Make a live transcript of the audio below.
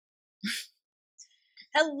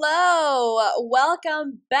Hello,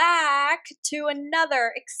 welcome back to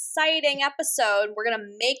another exciting episode. We're going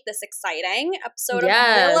to make this exciting episode of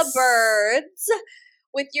Villa Birds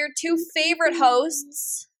with your two favorite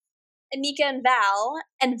hosts, Anika and Val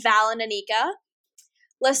and Anika.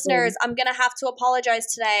 Listeners, I'm going to have to apologize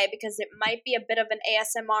today because it might be a bit of an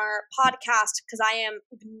ASMR podcast because I am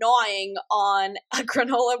gnawing on a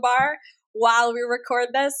granola bar while we record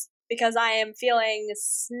this, because I am feeling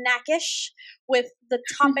snackish with the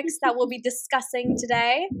topics that we'll be discussing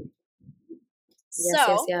today.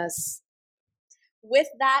 Yes. With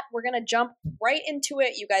that, we're going to jump right into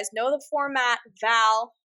it. You guys know the format.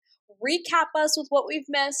 Val, recap us with what we've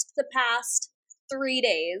missed the past 3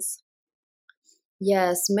 days.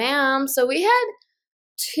 Yes, ma'am. So we had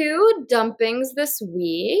 2 dumpings this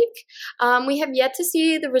week. We have yet to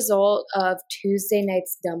see the result of Tuesday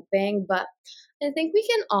night's dumping, but I think we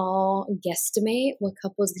can all guesstimate what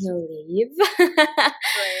couple's gonna leave.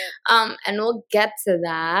 Right. And we'll get to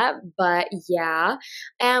that, but yeah.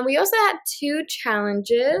 And we also had 2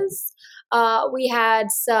 challenges. We had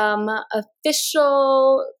some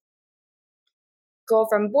official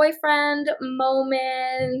girlfriend-boyfriend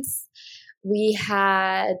moments. We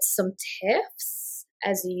had some tiffs,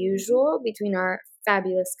 as usual, between our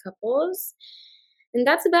fabulous couples. And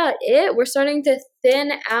that's about it. We're starting to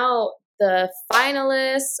thin out the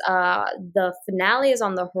finalists. The finale is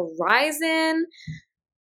on the horizon.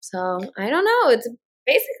 So, I don't know. It's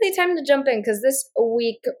basically time to jump in because this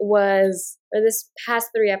past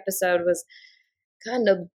 3 episode was kind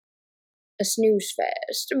of a snooze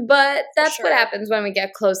fest. But that's what happens when we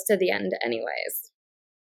get close to the end anyways.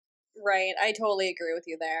 Right. I totally agree with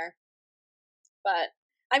you there. But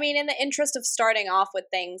I mean, in the interest of starting off with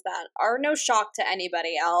things that are no shock to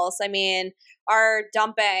anybody else, I mean, our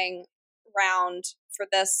dumping round for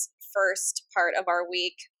this first part of our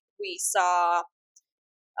week, we saw,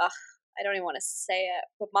 I don't even want to say it,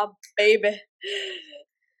 but my baby,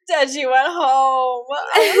 Deji went home.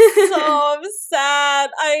 I was so sad.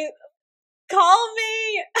 Call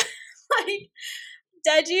me. Like,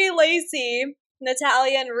 Deji, Lacey,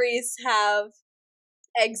 Natalia, and Reese have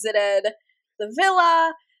exited the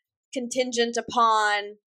villa, contingent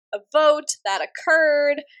upon a vote that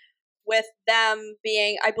occurred, with them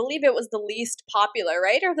being, I believe it was the least popular,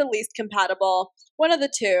 right? Or the least compatible. One of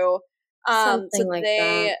the two. Something like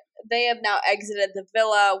that. They have now exited the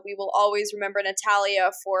villa. We will always remember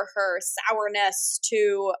Natalia for her sourness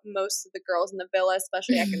to most of the girls in the villa,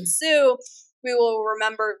 especially Ekin-Su. We will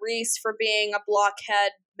remember Reese for being a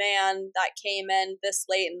blockhead man that came in this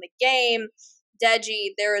late in the game.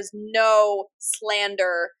 Deji, there is no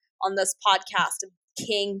slander on this podcast of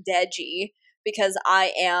King Deji because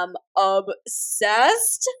I am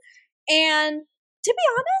obsessed. And to be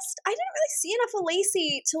honest, I didn't really see enough of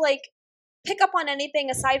Lacey to pick up on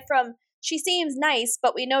anything aside from she seems nice,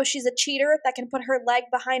 but we know she's a cheater that can put her leg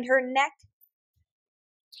behind her neck.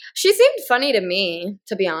 She seemed funny to me,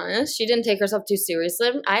 to be honest. She didn't take herself too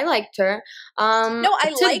seriously. I liked her. No,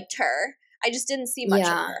 I liked her. I just didn't see much of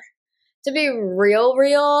her. To be real,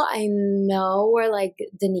 I know where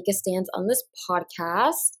Danica stands on this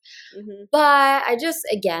podcast, but I just,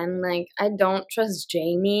 again, I don't trust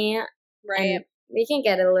Jamie. Right. And we can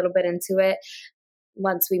get a little bit into it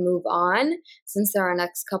once we move on, since they're our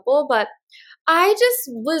next couple, but I just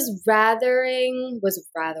would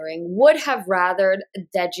have rathered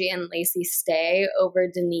Deji and Lacey stay over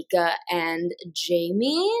Danica and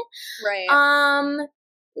Jamie. Right.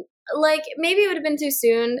 Maybe it would have been too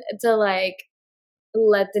soon to let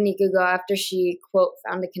Danica go after she, quote,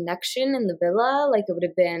 found a connection in the villa. It would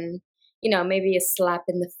have been, maybe a slap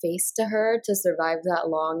in the face to her to survive that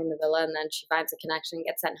long in the villa, and then she finds a connection and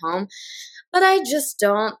gets sent home. But I just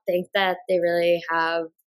don't think that they really have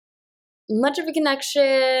much of a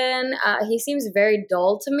connection. He seems very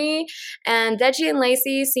dull to me, and Deji and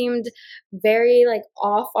Lacey seemed very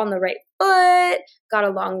off on the right foot, got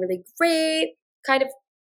along really great, kind of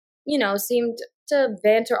seemed to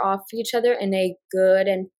banter off each other in a good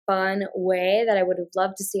and fun way that I would have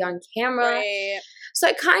loved to see on camera. Right. So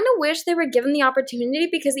I kind of wish they were given the opportunity,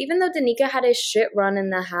 because even though Danica had a shit run in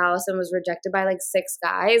the house and was rejected by 6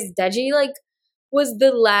 guys, Deji was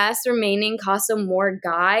the last remaining Casa Amor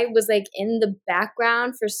guy, was in the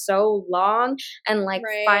background for so long, and right.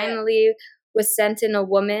 Finally was sent in a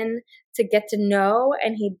woman to get to know,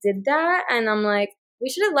 and he did that, and I'm we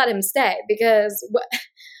should have let him stay, because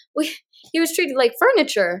he was treated like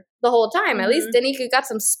furniture the whole time. At least Danica got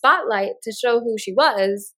some spotlight to show who she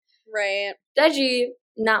was. Right. Deji,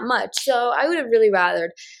 not much. So I would have really rathered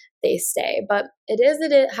they stay. But it is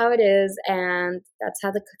how it is, and that's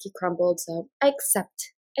how the cookie crumbled. So I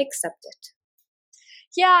accept it.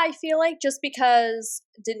 Yeah, I feel like just because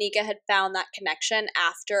Danica had found that connection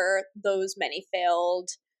after those many failed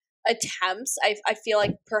attempts, I feel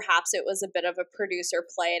like perhaps it was a bit of a producer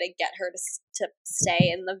play to get her to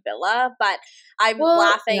stay in the villa. But I'm Well,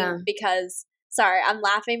 laughing yeah. because I'm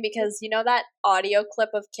laughing because you know that audio clip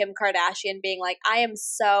of Kim Kardashian being like, "I am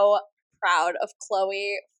so proud of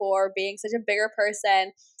Khloe for being such a bigger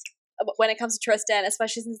person when it comes to Tristan,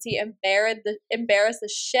 especially since he embarrassed the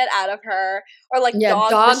shit out of her, or like Yeah,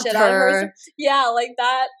 dogged the dogged shit out of her." her. Yeah, like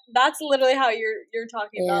that. That's literally how you're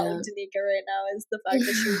talking about Yeah. like Danica right now, is the fact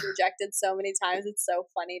that she was rejected so many times. It's so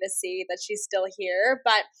funny to see that she's still here.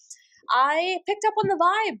 But I picked up on the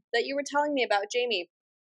vibe that you were telling me about Jamie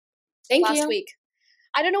Thank last you. week.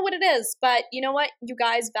 I don't know what it is, but you know what, you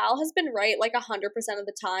guys, Val has been right like 100% of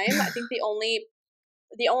the time. I think the only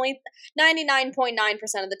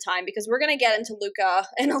 99.9% of the time, because we're going to get into Luca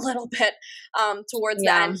in a little bit towards the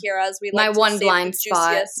Yeah. end here, as we My like to one save blind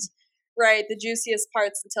spot. the juiciest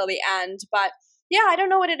parts until the end. But yeah, I don't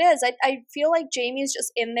know what it is. I feel like Jamie's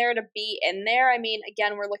just in there to be in there. I mean,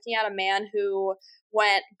 again, we're looking at a man who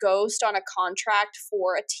went ghost on a contract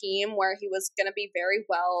for a team where he was going to be very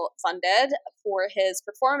well funded for his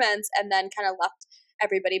performance, and then kind of left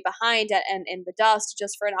everybody behind and in the dust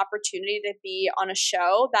just for an opportunity to be on a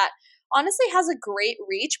show that honestly has a great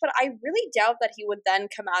reach. But I really doubt that he would then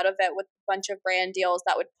come out of it with a bunch of brand deals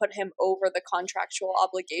that would put him over the contractual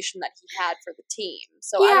obligation that he had for the team.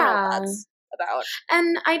 So I don't know what Yeah. that's about.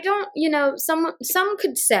 And I don't, some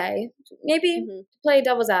could say, maybe Mm-hmm. play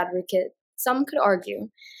devil's advocate, some could argue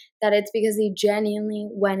that it's because he genuinely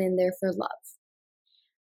went in there for love.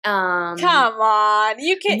 Come on, Right.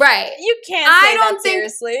 you can't I say that don't think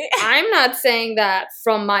seriously. I'm not saying that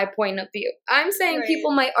from my point of view. I'm saying Right. people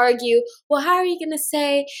might argue, well, how are you going to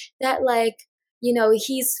say that, like,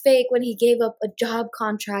 he's fake when he gave up a job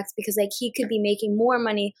contract because, like, he could be making more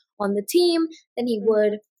money on the team than he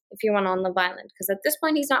would if he went on Love Island? Because at this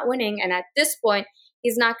point, he's not winning. And at this point,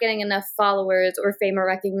 he's not getting enough followers or fame or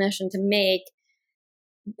recognition to make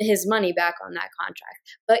his money back on that contract.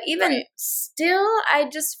 But even still, I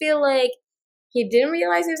just feel like he didn't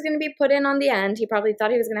realize he was going to be put in on the end. He probably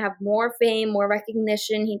thought he was going to have more fame, more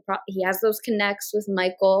recognition. He has those connects with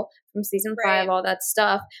Michael from season 5, all that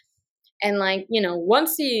stuff. And, like,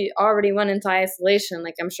 once he already went into isolation,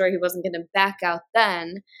 like, I'm sure he wasn't going to back out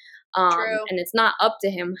then. True. And it's not up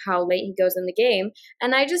to him how late he goes in the game.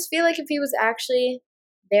 And I just feel like if he was actually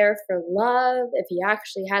there for love, if he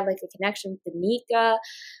actually had, like, a connection with Danica,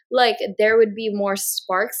 like, there would be more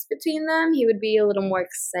sparks between them. He would be a little more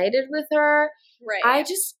excited with her. Right. I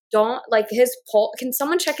just don't, like, his pulse. Can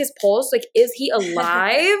someone check his pulse? Like, is he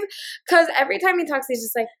alive? Because every time he talks, he's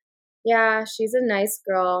just like, yeah, she's a nice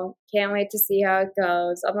girl. Can't wait to see how it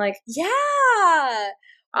goes. I'm like, yeah.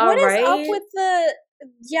 all What is up right. with the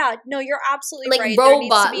yeah, no, you're absolutely Like right. There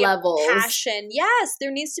needs to robot be levels. passion. Yes, there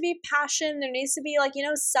needs to be passion. There needs to be, like,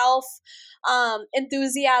 self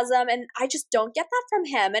enthusiasm, and I just don't get that from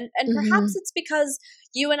him. And perhaps it's because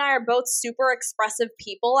you and I are both super expressive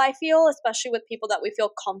people, I feel, especially with people that we feel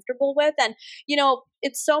comfortable with. And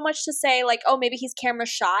it's so much to say, like, oh, maybe he's camera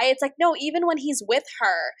shy. It's like, no, even when he's with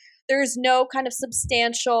her, there's no kind of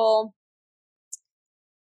substantial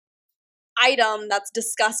item that's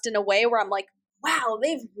discussed in a way where I'm like, wow,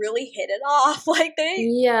 they've really hit it off. Like,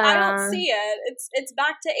 I don't see it. It's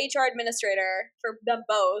back to HR administrator for them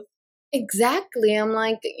both. Exactly. I'm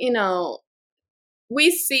like, we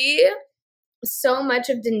see so much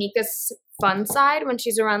of Danica's fun side when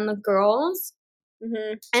she's around the girls.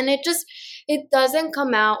 Mm-hmm. And it doesn't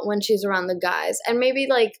come out when she's around the guys. And maybe,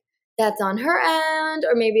 like, that's on her end,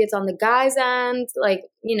 or maybe it's on the guy's end. Like,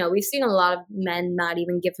 we've seen a lot of men not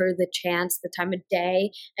even give her the chance, the time of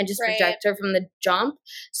day, and just reject her from the jump.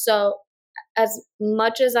 So as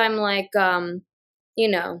much as I'm like,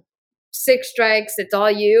 6 strikes, it's all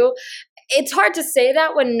you. It's hard to say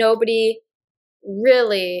that when nobody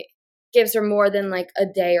really gives her more than, like, a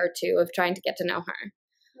day or two of trying to get to know her.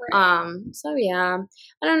 So yeah,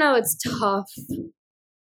 I don't know. It's tough.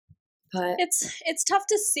 But it's tough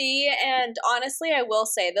to see, and honestly, I will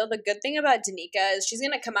say, though, the good thing about Danica is she's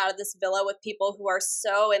going to come out of this villa with people who are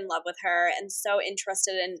so in love with her and so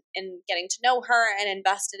interested in getting to know her and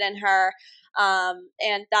invested in her,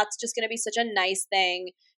 and that's just going to be such a nice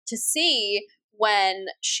thing to see when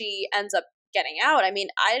she ends up getting out. I mean,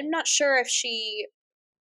 I'm not sure if she's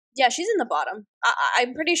in the bottom.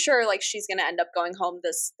 I'm pretty sure, like, she's going to end up going home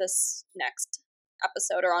this next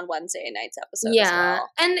episode, or on Wednesday night's episode as well.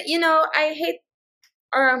 And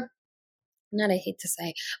I hate to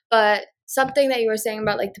say, but something that you were saying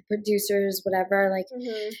about, like, the producers, whatever, like,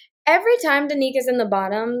 every time Danica's in the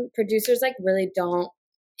bottom, producers, like, really don't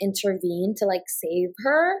intervene to like save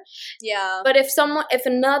her. Yeah. But if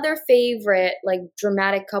another favorite like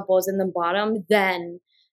dramatic couple is in the bottom, then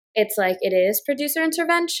it's like it is producer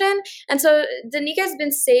intervention. And so Danika's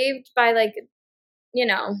been saved by like, you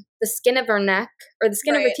know, the skin of her neck or the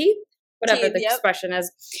skin of her Right. teeth, whatever Teeth, the yep. expression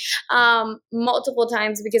is, multiple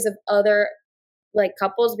times because of other like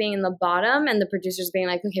couples being in the bottom and the producers being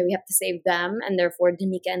like, okay, we have to save them, and therefore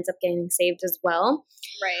Danica ends up getting saved as well.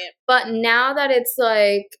 Right. But now that it's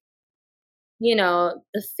like, you know,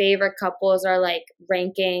 the favorite couples are like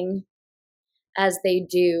ranking as they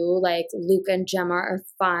do, like Luca and Gemma are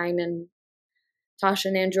fine, and Tasha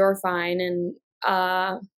and Andrew are fine, and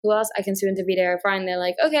who else? I can sue and Davide are fine. They're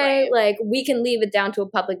like, okay, Right. like we can leave it down to a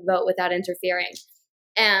public vote without interfering.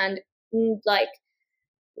 And like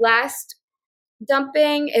last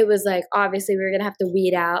dumping, it was like obviously we were gonna have to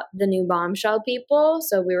weed out the new bombshell people,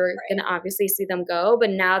 so we were gonna obviously see them go. But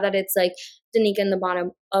now that it's like Danica in the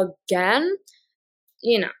bottom again,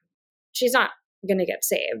 you know, she's not gonna get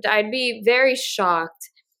saved. I'd be very shocked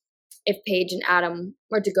if Paige and Adam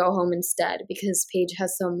were to go home instead, because Paige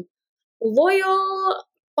has some loyal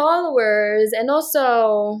followers, and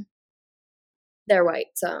also they're white,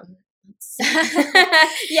 so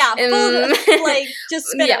yeah, like just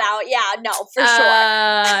spit it out. Yeah, no, for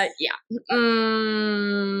sure. And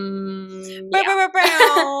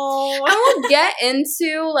we'll get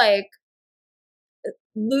into like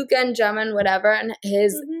Luca and Gemma and whatever, and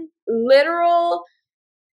his literal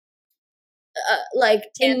like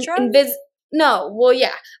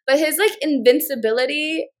but his like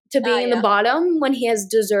invincibility to being in the bottom when he has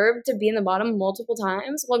deserved to be in the bottom multiple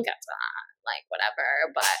times. We'll get to that, like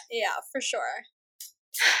whatever, but yeah, for sure.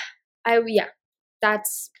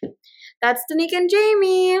 That's Danica and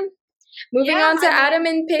Jamie. Moving on to Adam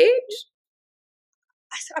and Paige.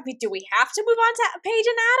 I mean, do we have to move on to Paige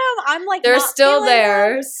and Adam? I'm like, they're still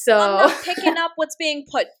there, them. So I'm not picking up what's being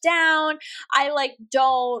put down. I like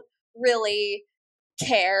don't really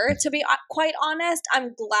care, to be quite honest.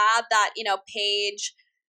 I'm glad that, you know, Paige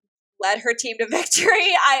led her team to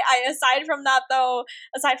victory. I aside from that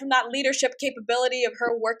leadership capability of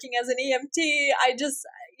her working as an EMT, I just,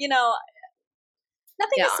 you know,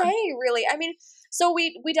 nothing to say really. I mean, so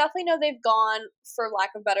we definitely know they've gone, for lack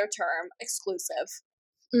of a better term, exclusive,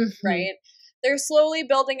 right? They're slowly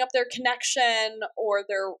building up their connection or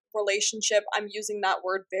their relationship. I'm using that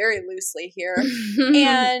word very loosely here.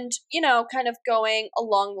 And, you know, kind of going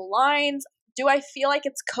along the lines. Do I feel like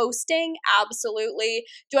it's coasting? Absolutely.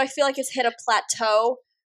 Do I feel like it's hit a plateau?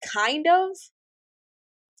 Kind of.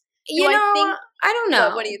 I don't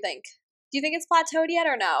know. What do you think? Do you think it's plateaued yet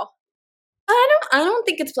or no? I don't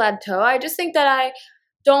think it's plateau. I just think that I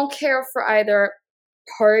don't care for either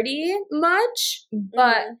party much,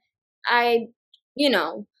 but I, you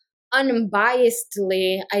know,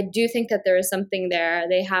 unbiasedly, I do think that there is something there.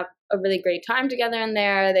 They have a really great time together in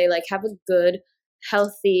there. They like have a good,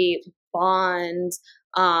 healthy bond,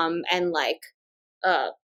 and like,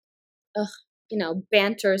 you know,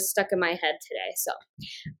 banter stuck in my head today. So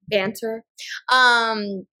banter,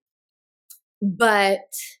 but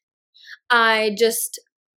I just,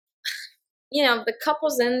 you know, the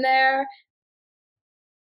couples in there,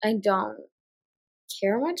 I don't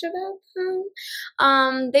care much about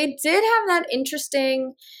them. They did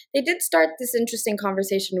start this interesting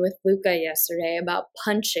conversation with Luca yesterday about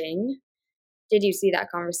punching. Did you see that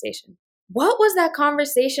conversation? What was that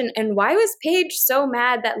conversation, and why was Paige so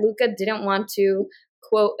mad that Luca didn't want to,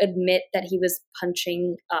 quote, admit that he was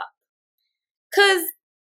punching up? Because,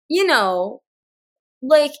 you know,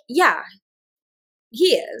 like, yeah,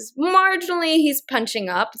 he is. Marginally, he's punching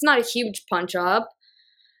up. It's not a huge punch up.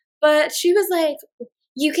 But she was like,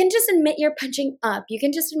 you can just admit you're punching up. You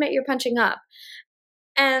can just admit you're punching up.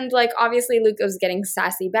 And, like, obviously Luca was getting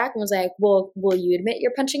sassy back and was like, well, will you admit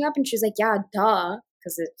you're punching up? And she's like, yeah, duh,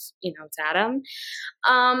 because it's, you know, it's Adam.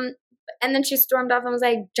 And then she stormed off and was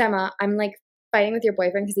like, Gemma, I'm, like, fighting with your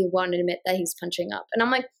boyfriend because he won't admit that he's punching up. And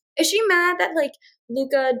I'm like, is she mad that, like,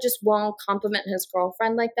 Luca just won't compliment his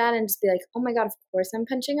girlfriend like that and just be like, oh, my God, of course I'm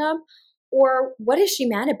punching up? Or what is she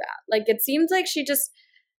mad about? Like, it seems like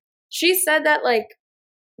she said that, like,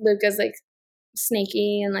 Luca's, like,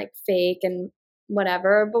 snaky and, like, fake and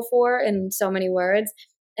whatever before in so many words.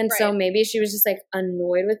 And so maybe she was just, like,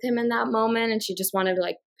 annoyed with him in that moment and she just wanted to,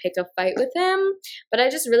 like, pick a fight with him. But I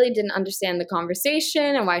just really didn't understand the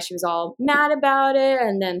conversation and why she was all mad about it.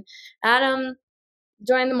 And then Adam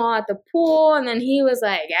joined them all at the pool, and then he was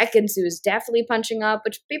like, Ekansu is definitely punching up,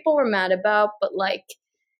 which people were mad about, but, like,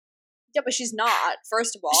 yeah, but she's not,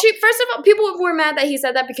 first of all. People were mad that he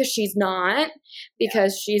said that because she's not,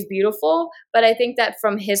 because she's beautiful. But I think that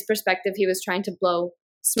from his perspective, he was trying to blow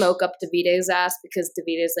smoke up Davide's ass because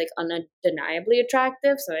Davide's like undeniably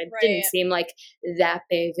attractive, so it didn't Right. seem like that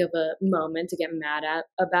big of a moment to get mad at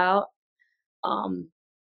about.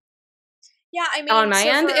 Yeah, I On mean, my so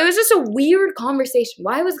end, for it was just a weird conversation.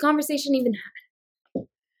 Why was the conversation even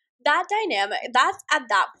that dynamic, that's at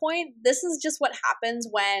that point, this is just what happens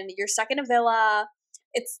when you're stuck in a villa.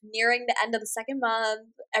 It's nearing the end of the second month.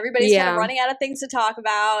 Everybody's kind of Yeah, running out of things to talk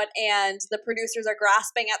about, and the producers are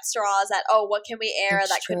grasping at straws at, oh, what can we air that's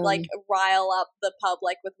that could true. like rile up the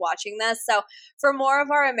public with watching this? So, for more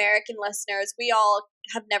of our American listeners, we all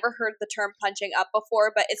have never heard the term punching up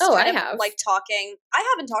before, but it's Oh, kind I of have. like talking. I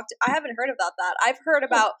haven't heard about that. I've heard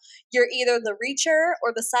about you're either the reacher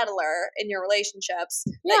or the settler in your relationships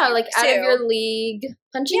that Yeah, you like out of pursue. your league,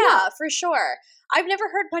 punching Yeah, up. for sure. I've never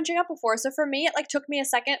heard punching up before, so for me, it like took me a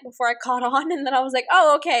second before I caught on, and then I was like,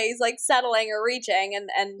 "Oh, okay, he's like settling or reaching," and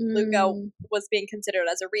Luca Mm, was being considered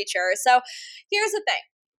as a reacher. So, here's the thing.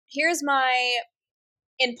 Here's my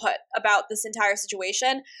input about this entire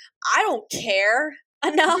situation. I don't care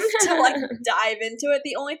enough to like dive into it.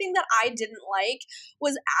 The only thing that I didn't like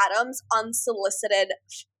was Adam's unsolicited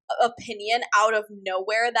opinion out of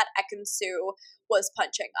nowhere that Ekin-Su was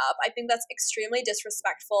punching up. I think that's extremely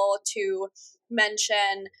disrespectful to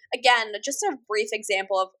mention. Again, just a brief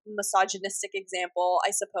example of misogynistic example,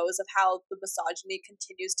 I suppose, of how the misogyny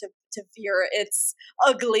continues to veer its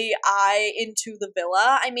ugly eye into the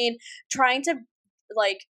villa. I mean, trying to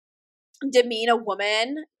like demean a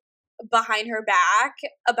woman behind her back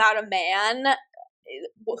about a man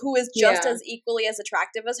who is just yeah. as equally as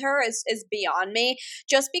attractive as her is beyond me.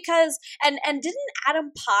 Just because, and didn't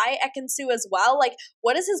Adam pie Ekin-Su as well? Like,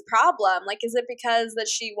 what is his problem? Like, is it because that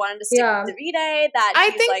she wanted to stick Yeah. with Davide that I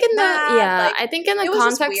he's think like in the mad? Like, I think in the it was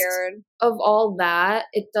just context weird. of all that,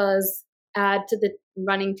 it does add to the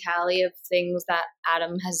running tally of things that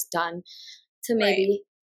Adam has done to Right. maybe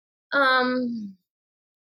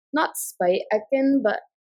not spite Ekin, but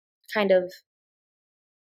kind of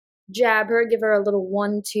jab her, give her a little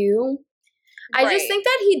 1-2. I just Right. think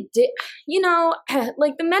that he did,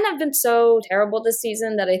 like the men have been so terrible this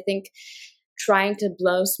season that I think trying to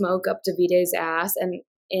blow smoke up Davide's ass and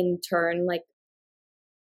in turn, like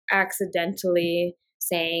accidentally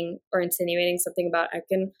saying or insinuating something about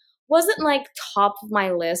Ekin wasn't like top of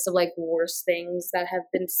my list of like worst things that have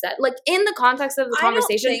been said. Like in the context of the I don't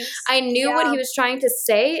conversation, think I knew what yeah. he was trying to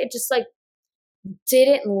say. It just like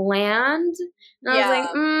didn't land. And I was like,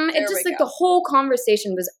 it There just we like go. the whole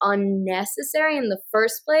conversation was unnecessary in the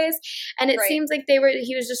first place. And it Right. seems like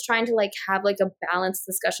he was just trying to like have like a balanced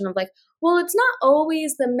discussion of like, well, it's not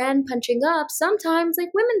always the men punching up. Sometimes like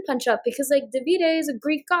women punch up because like Davide is a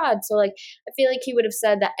Greek god. So like I feel like he would have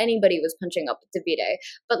said that anybody was punching up with Davide.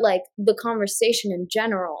 But like the conversation in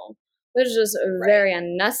general was just very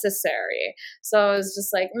unnecessary. So I was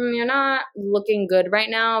just like, you're not looking good right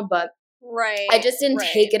now, but Right. I just didn't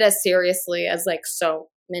right. take it as seriously as like so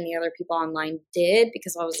many other people online did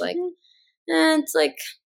because I was like, it's like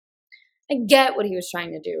I get what he was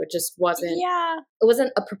trying to do. It just wasn't. Yeah. It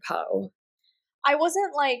wasn't apropos. I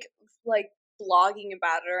wasn't like blogging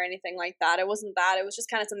about it or anything like that. It wasn't that. It was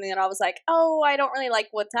just kind of something that I was like, oh, I don't really like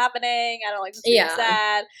what's happening. I don't like what's being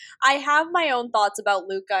said. I have my own thoughts about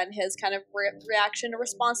Luca and his kind of reaction or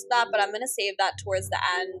response to that, but I'm going to save that towards the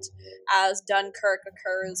end as Dunkirk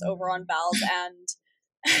occurs over on Val's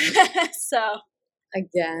end. So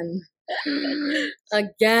Again.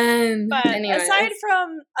 Again. But Anyways.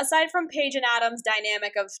 aside from Paige and Adam's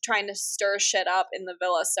dynamic of trying to stir shit up in the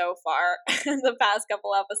villa so far in the past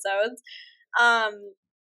couple episodes,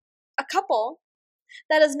 a couple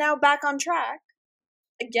that is now back on track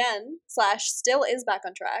again / still is back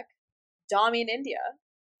on track. Dami and India.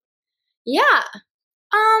 Yeah.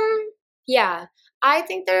 Yeah. I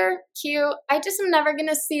think they're cute. I just am never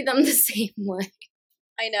gonna see them the same way.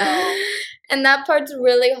 I know. And that part's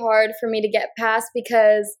really hard for me to get past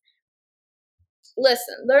because,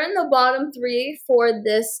 listen, they're in the bottom 3 for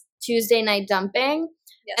this Tuesday night dumping.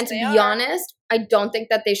 Yes, and to be honest, I don't think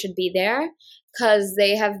that they should be there because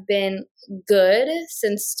they have been good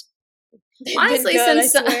since. Honestly,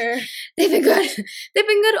 since they've been good. They've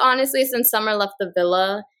been good, honestly, since Summer left the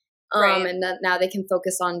villa. And that now they can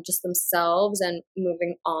focus on just themselves and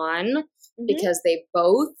moving on because they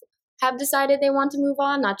both have decided they want to move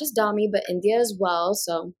on, not just Dami, but India as well.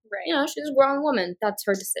 So, she's a grown woman. That's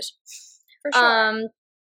her decision. For sure.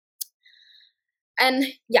 And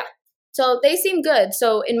yeah, so they seem good.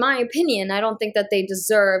 So in my opinion, I don't think that they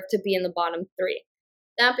deserve to be in the bottom 3.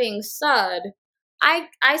 That being said,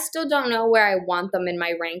 I still don't know where I want them in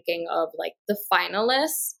my ranking of like the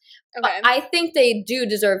finalists. Okay. But I think they do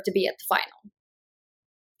deserve to be at the final.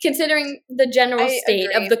 considering the general state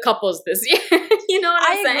agree. of the couples this year. You know what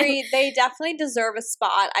I'm saying? I agree. They definitely deserve a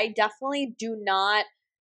spot. I definitely do not,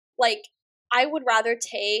 like, I would rather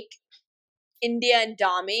take India and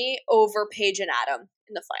Dami over Paige and Adam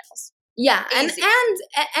in the finals. Yeah, Easy.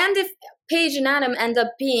 and if Paige and Adam end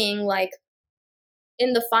up being like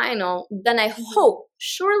in the final, then I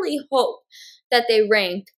surely hope that they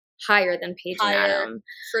rank higher than Paige and Adam.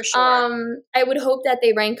 For sure. I would hope that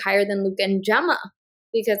they rank higher than Luca and Gemma,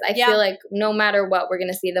 because I feel like no matter what, we're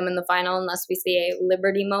gonna see them in the final unless we see a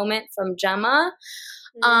Liberty moment from Gemma.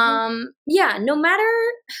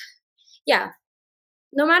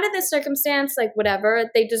 No matter the circumstance, like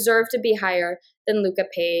whatever, they deserve to be higher than Luca,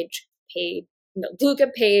 Paige,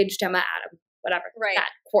 Gemma, Adam, whatever, that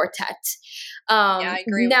quartet. I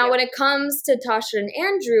agree. Now, when it comes to Tasha and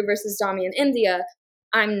Andrew versus Dami and India,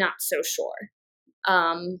 I'm not so sure.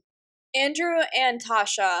 Andrew and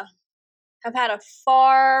Tasha have had a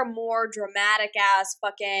far more dramatic ass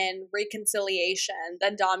fucking reconciliation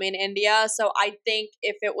than Dami and India. So I think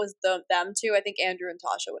if it was them two, I think Andrew and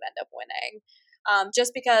Tasha would end up winning.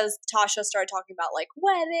 Just because Tasha started talking about like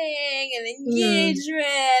wedding and engagement,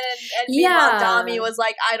 and meanwhile Dami was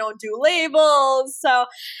like, I don't do labels. So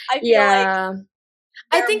I feel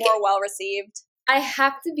like they're more well received. I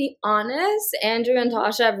have to be honest, Andrew and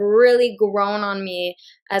Tasha have really grown on me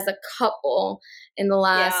as a couple in the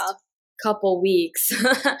last couple weeks.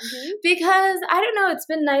 Because I don't know, it's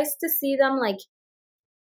been nice to see them like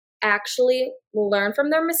actually learn from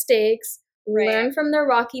their mistakes, learn from their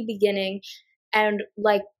rocky beginning, and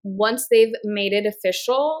like once they've made it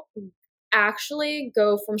official, actually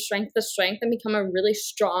go from strength to strength and become a really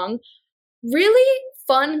strong, really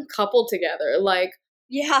fun couple together. Like,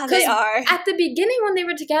 yeah, they are. At the beginning when they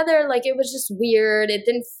were together, like it was just weird. It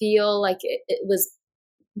didn't feel like it was,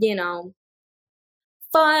 you know,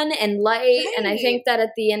 fun and light. And I think that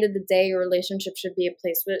at the end of the day, your relationship should be a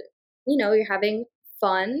place where, you know, you're having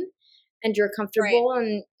fun and you're comfortable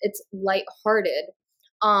and it's lighthearted.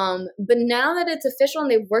 But now that it's official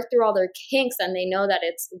and they've worked through all their kinks and they know that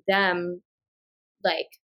it's them, like,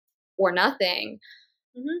 or nothing,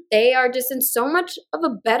 they are just in so much of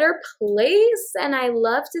a better place. And I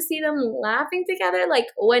love to see them laughing together. Like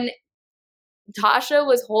when Tasha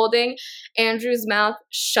was holding Andrew's mouth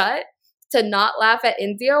shut to not laugh at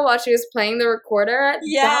India while she was playing the recorder,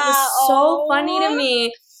 that was so funny to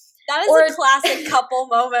me. That is a classic couple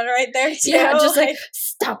moment right there, too. Yeah, just like,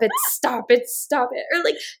 stop it, stop it, stop it. Or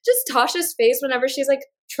like, just Tasha's face whenever she's like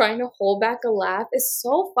trying to hold back a laugh is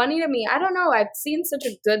so funny to me. I don't know. I've seen such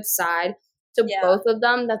a good side to both of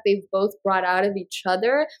them that they've both brought out of each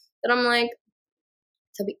other that I'm like,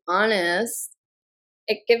 to be honest,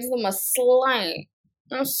 it gives them a slight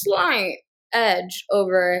edge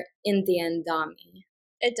over India and Dami.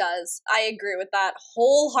 It does. I agree with that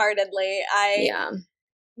wholeheartedly.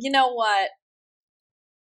 You know what?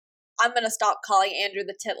 I'm going to stop calling Andrew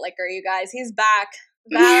the tit licker, you guys. He's back.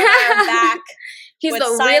 Back. He's the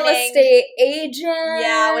real estate agent.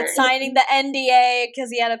 Yeah, with signing the NDA because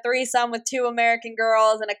he had a threesome with 2 American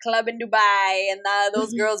girls in a club in Dubai, and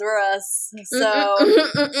those girls were us. So.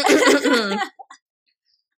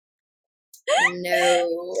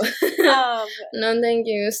 No. No, thank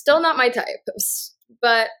you. Still not my type,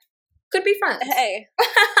 but could be friends. Hey.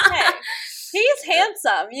 He's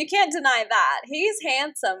handsome. You can't deny that. He's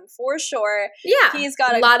handsome for sure. Yeah. He's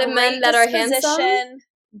got a lot of men that are handsome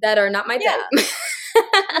that are not my type.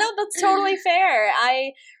 No, that's totally fair.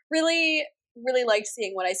 I really, really liked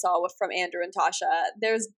seeing what I saw from Andrew and Tasha.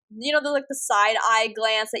 There's, there's like the side eye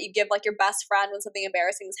glance that you give like your best friend when something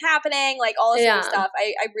embarrassing is happening, like all this other stuff.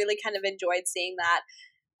 I really kind of enjoyed seeing that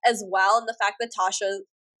as well. And the fact that Tasha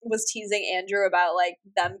was teasing Andrew about like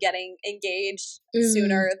them getting engaged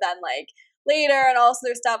sooner than like later and all this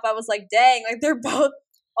other stuff, I was like, dang, like they're both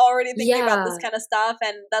already thinking about this kind of stuff,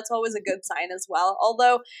 and that's always a good sign as well.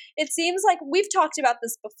 Although it seems like we've talked about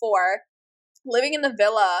this before, living in the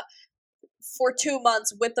villa for 2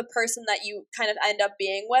 months with the person that you kind of end up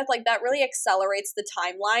being with, like that really accelerates the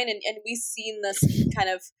timeline, and we've seen this kind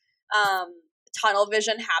of tunnel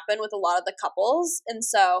vision happen with a lot of the couples, and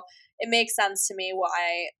so it makes sense to me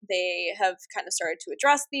why they have kind of started to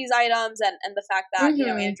address these items, and the fact that,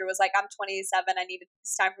 Andrew was like, I'm 27,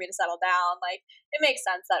 it's time for me to settle down. Like, it makes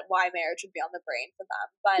sense that why marriage would be on the brain for them.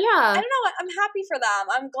 But I don't know, I'm happy for them.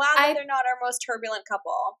 I'm glad that they're not our most turbulent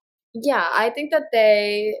couple. Yeah, I think that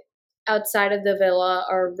they, outside of the villa,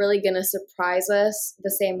 are really going to surprise us the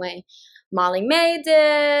same way Molly May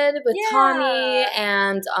did with Tommy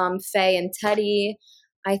and Faye and Teddy.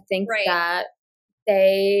 I think that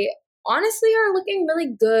they honestly are looking really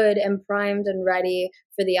good and primed and ready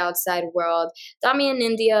for the outside world. Dami and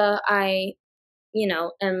India, I,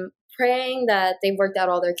 am praying that they've worked out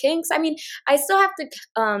all their kinks. I mean, I still have to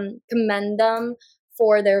commend them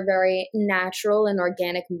for their very natural and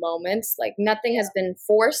organic moments. Like, nothing has been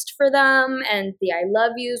forced for them, and the I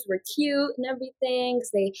love yous were cute and everything,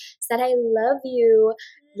 because they said I love you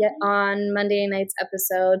yet on Monday night's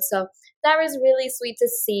episode. So that was really sweet to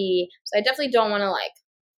see. So I definitely don't want to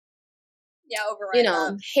override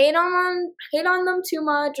that. hate on them too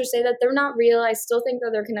much or say that they're not real. I still think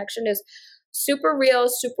that their connection is super real,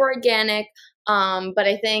 super organic. But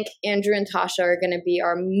I think Andrew and Tasha are going to be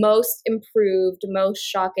our most improved, most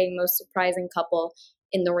shocking, most surprising couple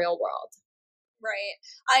in the real world. Right.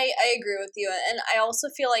 I agree with you. And I also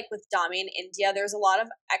feel like with Dami and India, there's a lot of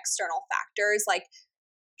external factors, like,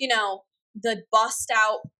 the bust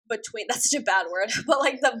out between, that's such a bad word, but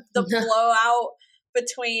like the blowout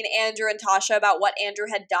between Andrew and Tasha about what Andrew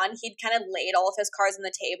had done. He'd kind of laid all of his cards on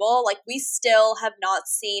the table. Like, we still have not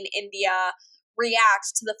seen India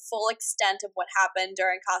react to the full extent of what happened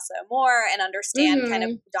during Casa Amor and understand kind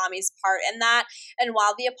of Dami's part in that. And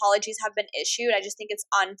while the apologies have been issued, I just think it's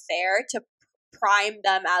unfair to prime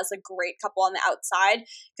them as a great couple on the outside,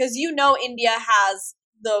 because India has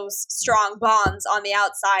those strong bonds on the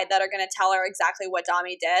outside that are going to tell her exactly what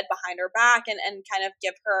Dami did behind her back and kind of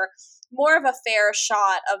give her more of a fair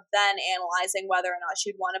shot of then analyzing whether or not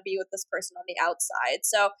she'd want to be with this person on the outside.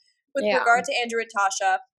 So with regard to Andrew and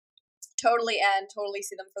Tasha, totally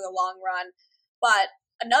see them for the long run. But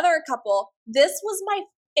another couple, this was my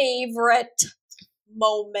favorite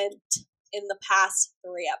moment in the past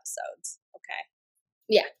 3 episodes. Okay.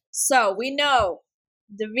 Yeah. So we know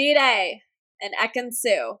Davide and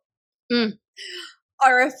Ekin-Su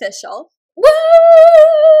are official.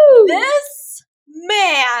 Woo! This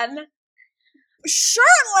man,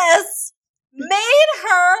 shirtless, made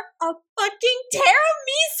her a fucking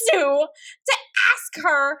tiramisu to ask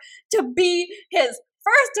her to be his.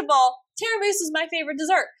 First of all, tiramisu is my favorite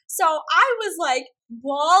dessert. So I was like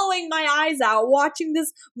bawling my eyes out watching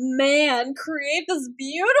this man create this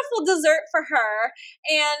beautiful dessert for her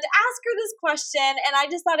and ask her this question. And I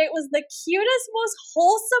just thought it was the cutest, most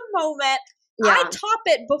wholesome moment. Yeah. I top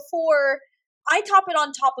it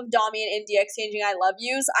on top of Dami and India exchanging I love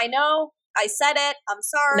yous. I know I said it. I'm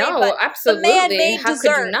sorry. No, but absolutely. The man made How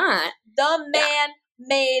dessert. could you not? The man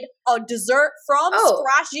made a dessert from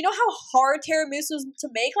scratch. Do you know how hard tiramisu is to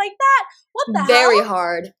make like that? What the hell? Very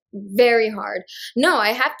hard. Very hard. No, I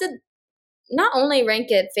have to not only rank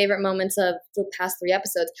it favorite moments of the past 3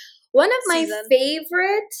 episodes, one of my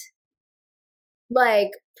favorite,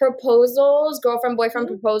 proposals, girlfriend-boyfriend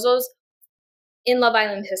proposals in Love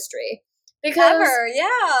Island history. Because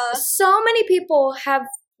so many people have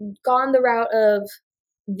gone the route of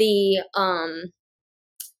the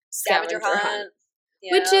scavenger hunt.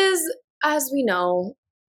 Yeah. Which is, as we know,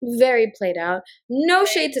 very played out. No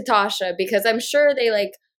shade to Tasha, because I'm sure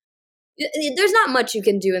they there's not much you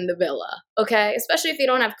can do in the villa, okay? Especially if you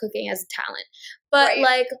don't have cooking as a talent. But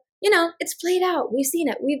it's played out. We've seen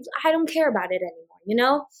it. I don't care about it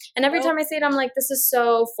anymore, And every time I see it, I'm like, this is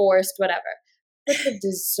so forced, whatever. But the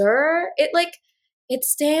dessert, it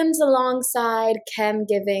stands alongside Kem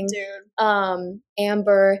giving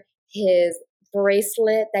Amber his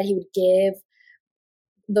bracelet that he would give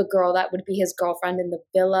the girl that would be his girlfriend in the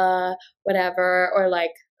villa, whatever, or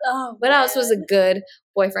what else was a good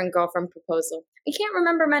boyfriend-girlfriend proposal? I can't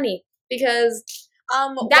remember many, because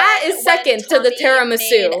that is second to the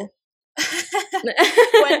tiramisu.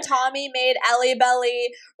 When Tommy made Ellie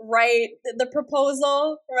Belly write the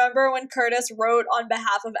proposal, remember when Curtis wrote on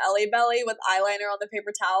behalf of Ellie Belly with eyeliner on the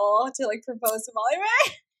paper towel to propose to Molly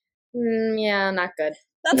Ray? Yeah, not good.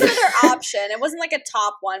 That's another option. It wasn't a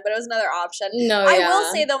top one, but it was another option. No, I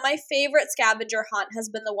will say, though, my favorite scavenger hunt has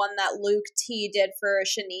been the one that Luke T did for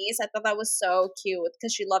Shanice. I thought that was so cute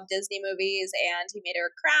because she loved Disney movies, and he made her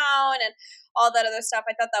a crown and all that other stuff.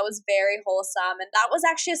 I thought that was very wholesome. And that was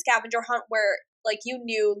actually a scavenger hunt where, you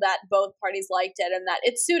knew that both parties liked it and that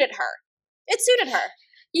it suited her. It suited her.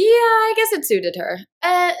 Yeah, I guess it suited her.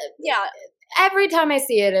 Yeah. Every time I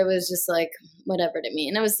see it, it was just whatever to me.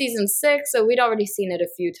 And it was season 6, so we'd already seen it a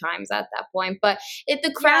few times at that point. But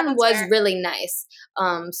the crown was really nice.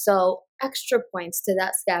 So extra points to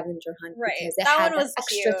that scavenger hunt because it had that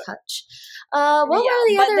extra touch. What were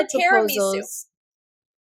the other proposals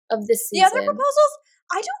of the season? The other proposals?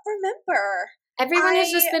 I don't remember. Everyone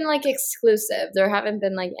has just been exclusive. There haven't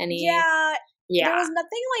been any. Yeah. there Yeah. was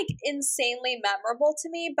nothing like insanely memorable to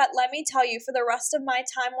me, but let me tell you, for the rest of my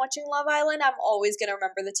time watching Love Island, I'm always going to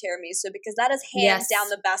remember the tiramisu because that is hands down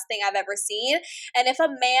the best thing I've ever seen. And if a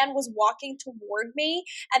man was walking toward me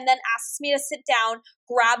and then asks me to sit down,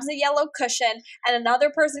 grabs a yellow cushion, and another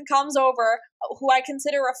person comes over who I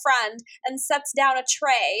consider a friend and sets down a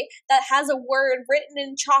tray that has a word written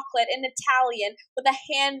in chocolate in Italian with a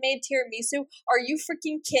handmade tiramisu, are you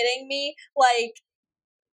freaking kidding me? Like,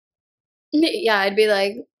 Yeah, I'd be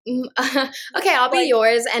like, okay, I'll be like,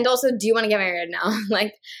 yours. And also, do you want to get married now?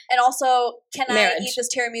 Like, and also, can I eat marriage. this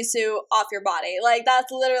tiramisu off your body? Like,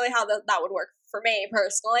 that's literally how that would work for me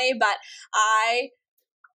personally. But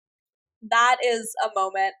that is a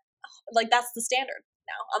moment, like, that's the standard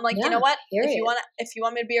now. I'm like, you know Yeah, what? If you period.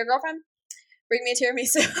 want me to be your girlfriend, bring me a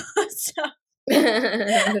tiramisu. So,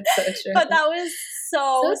 That's so true. but that was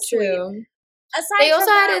so So sweet. true. Aside They also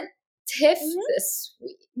from had that, a tiff Mhm. this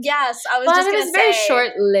week. Yes, I was But just it gonna was very say.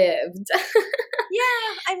 short-lived. Yeah,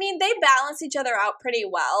 I mean, they balance each other out pretty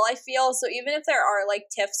well, I feel. So even if there are like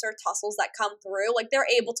tiffs or tussles that come through, like they're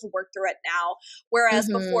able to work through it now. Whereas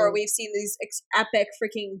before, we've seen these epic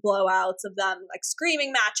freaking blowouts of them like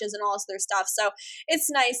screaming matches and all this other stuff. So it's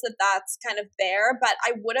nice that that's kind of there. But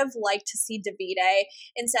I would have liked to see Davide,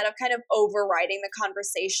 instead of kind of overriding the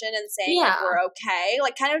conversation and saying like Yeah. we're okay,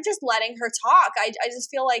 like kind of just letting her talk. I just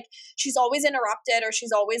feel like she's always interrupted or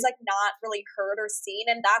she's always like not really heard or seen,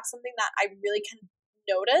 and that's something that I really can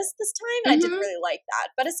notice this time, and I didn't really like that.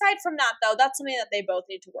 But aside from that, though, that's something that they both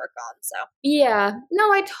need to work on. So Yeah.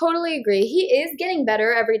 No, I totally agree. He is getting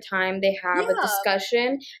better every time they have a yeah,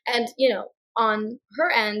 discussion. And, on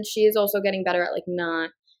her end, she is also getting better at like not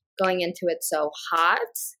going into it so hot.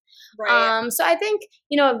 right. So I think,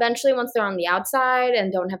 eventually once they're on the outside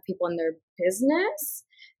and don't have people in their business,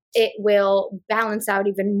 it will balance out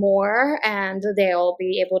even more and they'll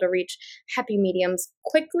be able to reach happy mediums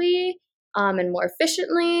quickly and more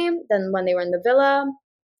efficiently than when they were in the villa,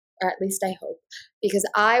 or at least I hope, because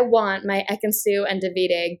I want my Ekansu and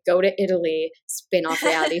Davide Go to Italy spin-off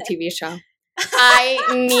reality TV show. I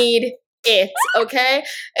need it, okay?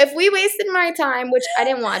 If we wasted my time, which I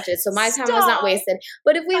didn't watch it, so my time was not Stop. wasted,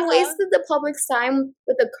 but if we wasted the public's time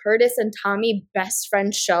with the Curtis and Tommy best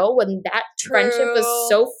friend show when that friendship was True.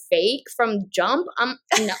 so fake from jump,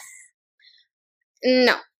 no.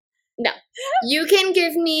 No. You can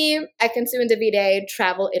give me Ekansu and Davide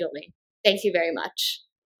travel Italy. Thank you very much.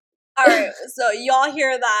 All right, so y'all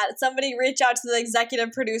hear that? Somebody reach out to the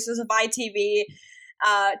executive producers of ITV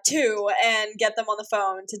too and get them on the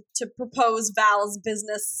phone to propose Val's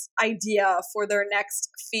business idea for their next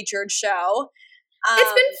featured show.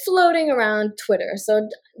 It's been floating around Twitter, so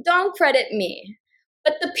don't credit me.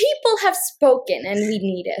 But the people have spoken and we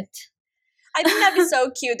need it. I think that'd be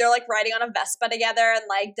so cute. They're like riding on a Vespa together, and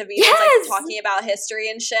like Davida's Yes! like talking about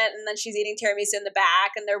history and shit, and then she's eating tiramisu in the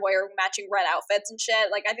back, and they're wearing matching red outfits and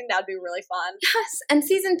shit. Like, I think that'd be really fun. Yes, and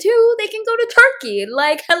season 2, they can go to Turkey.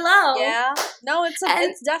 Like, hello. Yeah, no, it's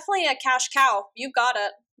definitely a cash cow. You got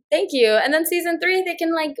it. Thank you. And then season 3, they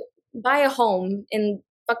can like buy a home in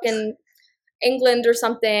fucking England or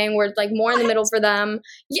something, where it's like more in the middle for them.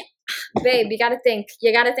 Yeah, babe, you gotta think.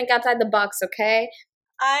 You gotta think outside the box, okay?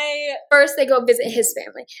 First, they go visit his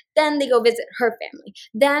family. Then they go visit her family.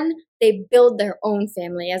 Then they build their own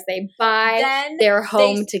family as they buy their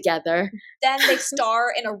home together. Then they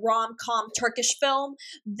star in a rom-com Turkish film.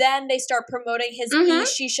 Then they start promoting his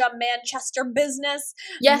Shisha Manchester business.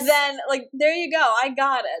 Yes. Then, like, there you go. I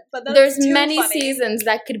got it. But there's many seasons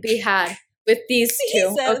that could be had with these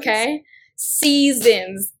two, okay?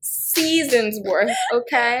 Seasons worth,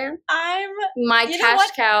 okay? My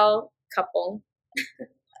cash cow couple.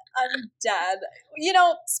 I'm dead.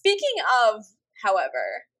 Speaking of,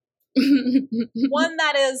 however, one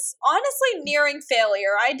that is honestly nearing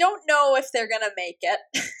failure. I don't know if they're gonna make it,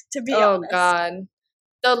 to be honest. Oh, God.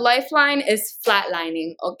 The lifeline is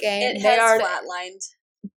flatlining, okay? It has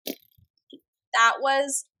flatlined. That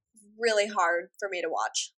was really hard for me to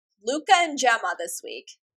watch. Luca and Gemma this week.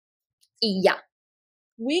 Yeah.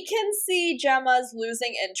 We can see Gemma's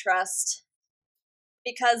losing interest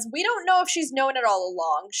because we don't know if she's known it all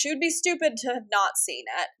along. She would be stupid to have not seen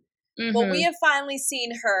it. But we have finally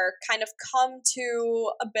seen her kind of come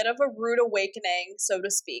to a bit of a rude awakening, so to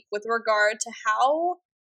speak, with regard to how,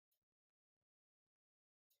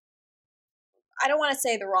 I don't want to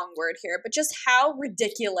say the wrong word here, but just how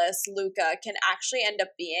ridiculous Luca can actually end up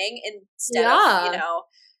being instead of,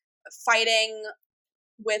 fighting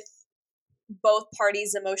with both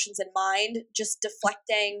parties' emotions in mind, just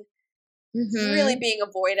deflecting, really being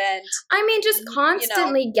avoidant. I mean, just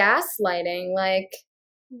constantly gaslighting, like.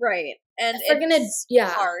 Right. And it's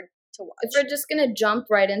hard. to watch. If we're just going to jump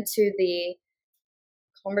right into the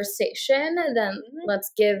conversation, then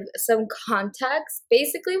let's give some context.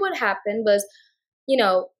 Basically what happened was,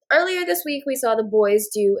 earlier this week we saw the boys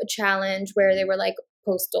do a challenge where they were like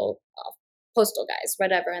postal guys,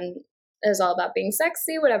 whatever, and it was all about being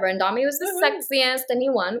sexy, whatever, and Dami was the sexiest and he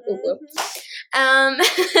won.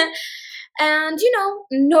 And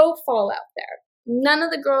no fallout there. None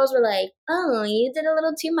of the girls were like, oh, you did a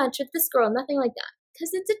little too much with this girl, nothing like that,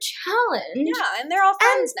 because it's a challenge. Yeah, and they're all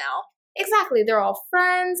friends now. Exactly. They're all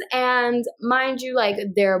friends, and mind you, like,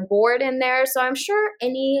 they're bored in there, so I'm sure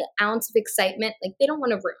any ounce of excitement, like, they don't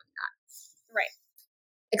want to ruin that. Right.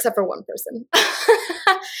 Except for one person.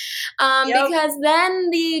 Because then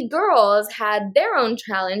the girls had their own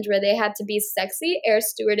challenge where they had to be sexy air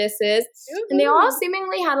stewardesses, and they all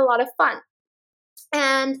seemingly had a lot of fun.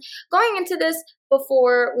 And going into this,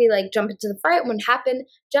 before we, like, jump into the fight, what happened,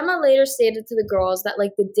 Gemma later stated to the girls that,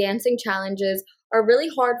 like, the dancing challenges are really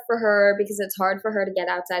hard for her because it's hard for her to get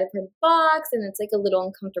outside of her box and it's, like, a little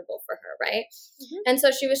uncomfortable for her, right? And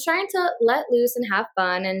so she was trying to let loose and have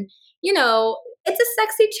fun, and, it's a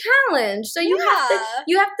sexy challenge. So you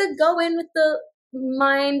have to go in with the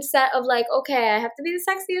mindset of, like, okay, I have to be the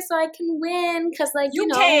sexiest so I can win, because, like,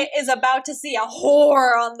 UK is about to see a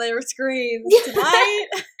whore on their screens tonight.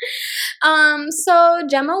 So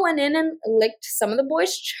Gemma went in and licked some of the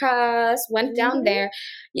boys' chest, went down there,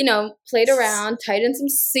 played around, tightened some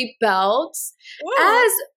seatbelts,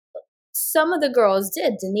 as some of the girls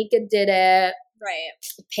did. Danica did it. Right.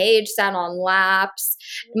 Paige sat on laps.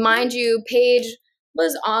 Mind you, Paige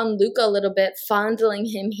was on Luca a little bit, fondling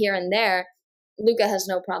him here and there. Luca has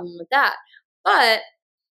no problem with that. But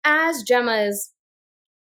as Gemma is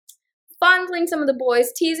fondling some of the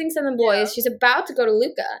boys, teasing some of the boys, she's about to go to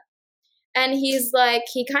Luca. And he's like,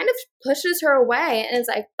 he kind of pushes her away and is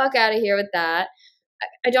like, fuck out of here with that.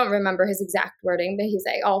 I don't remember his exact wording, but he's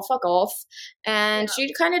like, oh, fuck off. And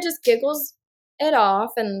she kind of just giggles it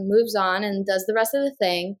off and moves on and does the rest of the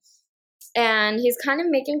thing. And he's kind of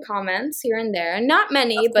making comments here and there. Not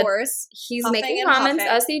many, but he's making comments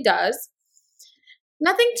as he does.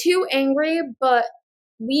 Nothing too angry, but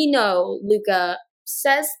we know Luca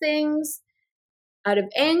says things out of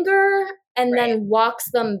anger and then walks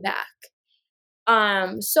them back.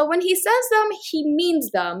 So when he says them, he means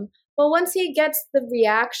them. But once he gets the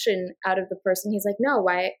reaction out of the person, he's like, no,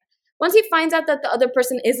 why? Once he finds out that the other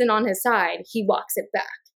person isn't on his side, he walks it back.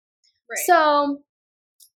 Right. So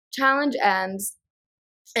challenge ends,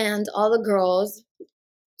 and all the girls,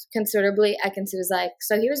 considerably, Ekin-Su was like,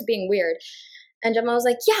 so he was being weird. And Gemma was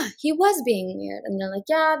like, yeah, he was being weird. And they're like,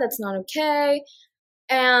 yeah, that's not okay.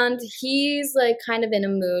 And he's, like, kind of in a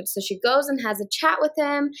mood. So she goes and has a chat with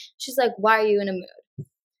him. She's like, why are you in a mood?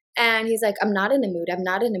 And he's like, I'm not in a mood. I'm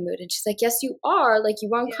not in a mood. And she's like, yes, you are. Like, you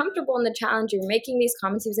were uncomfortable in the challenge. You were making these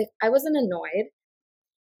comments. He was like, I wasn't annoyed.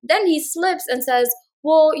 Then he slips and says,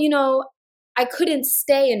 well, I couldn't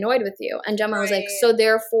stay annoyed with you. And Gemma was like, so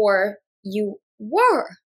therefore you were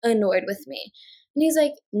annoyed with me. And he's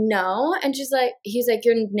like, no. And he's like,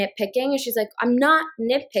 you're nitpicking. And she's like, I'm not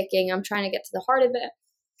nitpicking. I'm trying to get to the heart of it.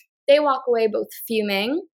 They walk away both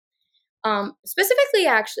fuming. Specifically,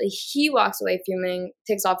 actually, he walks away fuming,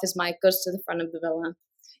 takes off his mic, goes to the front of the villa.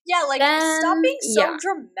 Yeah, like, stop being so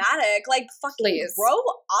dramatic. Like, fucking grow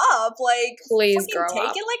up. Like, please grow up.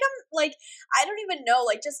 Take it. Like, I don't even know.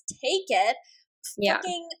 Like, just take it. Yeah.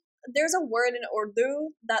 Fucking, there's a word in Urdu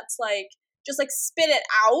that's like, just like spit it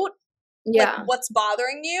out. Yeah. Like, what's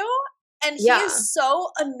bothering you? And he is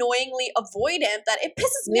so annoyingly avoidant that it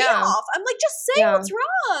pisses me off. I'm like, just say what's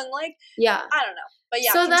wrong. Like, I don't know. But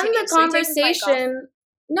yeah, so continue. Then the conversation,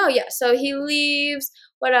 so he leaves,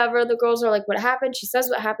 whatever. The girls are like, what happened? She says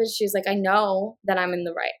what happened. She's like, I know that I'm in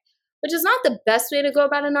the right. Which is not the best way to go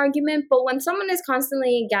about an argument, but when someone is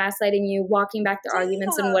constantly gaslighting you, walking back their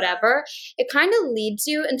arguments and whatever, it kind of leads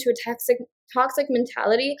you into a toxic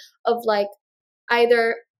mentality of, like,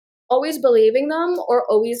 either always believing them or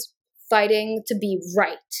always fighting to be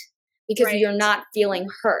right because you're not feeling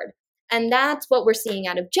heard. And that's what we're seeing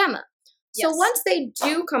out of Gemma. So once they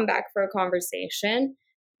do come back for a conversation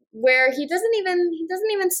where he doesn't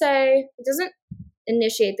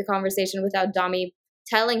initiate the conversation without Dami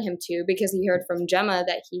telling him to, because he heard from Gemma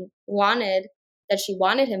that she wanted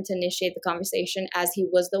him to initiate the conversation as he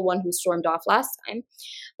was the one who stormed off last time.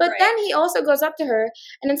 But then he also goes up to her,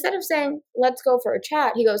 and instead of saying, let's go for a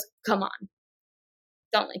chat, he goes, come on.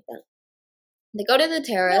 Don't like that. They go to the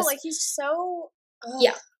terrace. No, like, he's so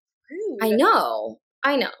rude. I know.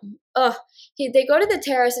 Ugh. They go to the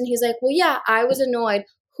terrace, and he's like, well, yeah, I was annoyed.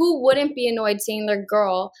 Who wouldn't be annoyed seeing their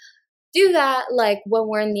girl do that, like, when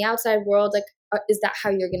we're in the outside world? Like, is that how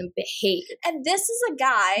you're going to behave? And this is a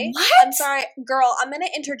guy. What? I'm sorry, girl, I'm going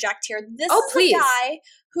to interject here. This is please. a guy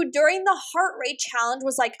who during the heart rate challenge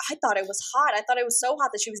was like, I thought it was hot. I thought it was so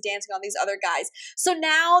hot that she was dancing on these other guys. So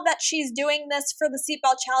now that she's doing this for the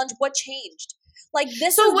seatbelt challenge, what changed? Like,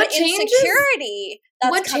 this is the insecurity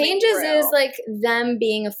that's what coming changes through. is like them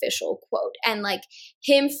being official, quote, and like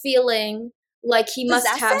him feeling like he must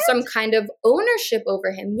have some kind of ownership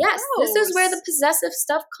over him. Yes, this is where the possessive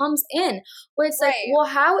stuff comes in, where it's like, well,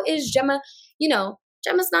 how is Gemma,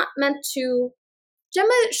 Gemma's not meant to,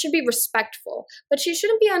 Gemma should be respectful, but she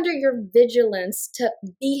shouldn't be under your vigilance to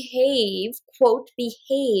behave, quote,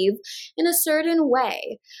 behave in a certain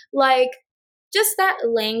way. Like, just that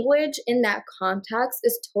language in that context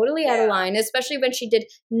is totally out of line, especially when she did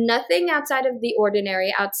nothing outside of the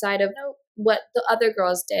ordinary, outside of what the other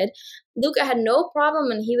girls did. Luca had no problem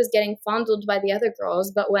when he was getting fondled by the other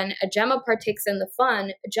girls, but when a Gemma partakes in the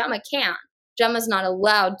fun, Gemma can't. Gemma's not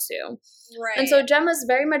allowed to. Right. And so Gemma's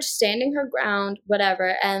very much standing her ground,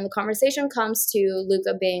 whatever, and the conversation comes to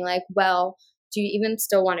Luca being like, well, do you even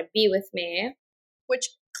still want to be with me? Which,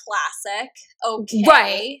 classic. Okay.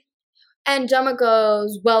 Right. And Gemma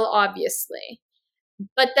goes, well, obviously.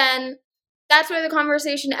 But then that's where the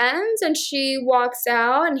conversation ends, and she walks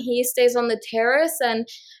out, and he stays on the terrace, and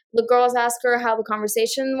the girls ask her how the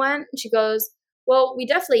conversation went, and she goes, well, we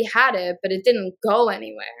definitely had it, but it didn't go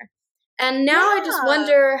anywhere. And now I just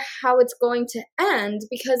wonder how it's going to end,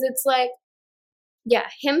 because it's like,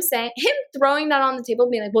 him throwing that on the table,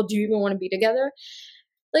 being like, well, do you even want to be together?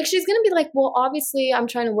 Like, she's going to be like, well, obviously I'm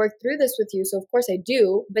trying to work through this with you, so of course I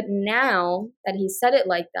do. But now that he said it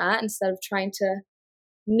like that, instead of trying to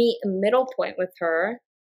meet a middle point with her,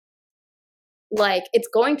 like, it's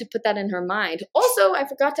going to put that in her mind. Also, I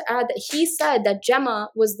forgot to add that he said that Gemma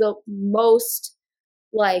was the most,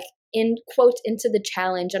 like, in quote, into the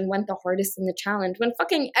challenge and went the hardest in the challenge, when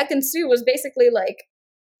fucking Ekin-Su was basically like,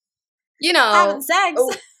 having sex,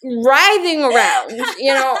 writhing around,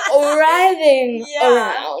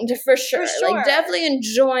 around for sure. Like, definitely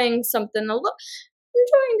enjoying something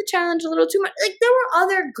enjoying the challenge a little too much. Like, there were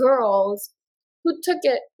other girls who took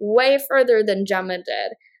it way further than Gemma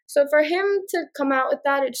did. So for him to come out with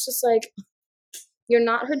that, it's just like, you're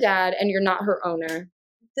not her dad and you're not her owner.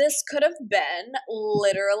 This could have been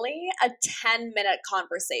literally a 10-minute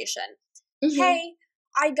conversation. Mm-hmm. Hey,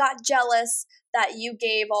 I got jealous that you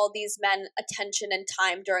gave all these men attention and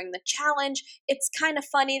time during the challenge. It's kind of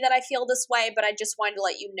funny that I feel this way, but I just wanted to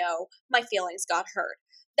let you know my feelings got hurt.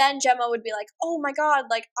 Then Gemma would be like, oh my God,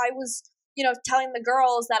 like I was, telling the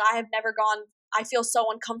girls that I feel so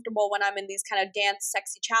uncomfortable when I'm in these kind of dance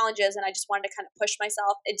sexy challenges, and I just wanted to kind of push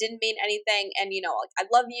myself. It didn't mean anything, and like, I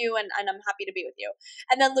love you and I'm happy to be with you.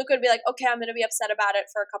 And then Luca would be like, okay, I'm gonna be upset about it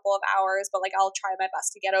for a couple of hours, but like I'll try my best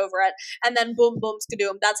to get over it. And then boom, boom,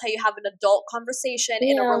 skadoom. That's how you have an adult conversation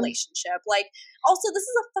in a relationship. Like, also, this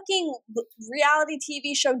is a fucking reality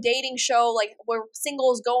TV show, dating show, like where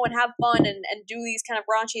singles go and have fun and do these kind of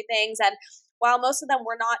raunchy things. And while most of them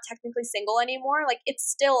were not technically single anymore, like, it's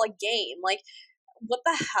still a game. Like, what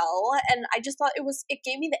the hell? And I just thought it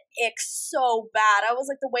gave me the ick so bad. I was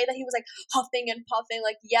like, the way that he was like huffing and puffing,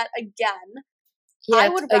 like, yet again. I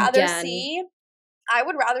would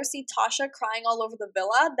rather see Tasha crying all over the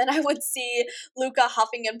villa than I would see Luca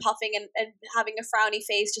huffing and puffing and having a frowny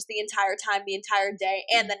face just the entire time, the entire day,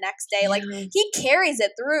 and the next day. Like, he carries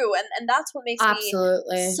it through, and that's what makes me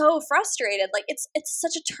so frustrated. Like, it's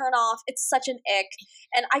such a turnoff. It's such an ick.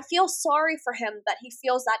 And I feel sorry for him that he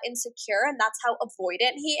feels that insecure, and that's how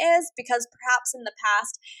avoidant he is, because perhaps in the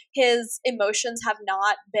past his emotions have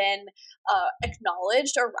not been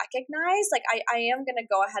acknowledged or recognized. Like, I am going to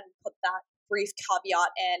go ahead and put that brief caveat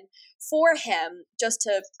in for him, just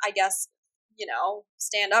to, I guess,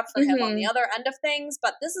 stand up for him on the other end of things.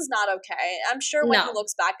 But this is not okay. I'm sure when he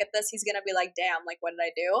looks back at this, he's gonna be like, damn, like, what did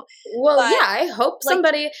I do? Well, I hope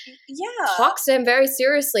somebody talks to him very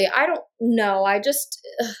seriously. I don't know. I just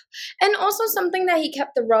and also something that he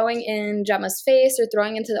kept throwing in Gemma's face or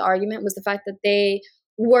throwing into the argument was the fact that they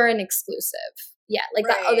weren't exclusive. Yeah, like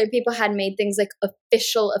that other people had made things like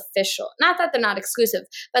official. Not that they're not exclusive,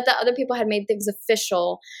 but that other people had made things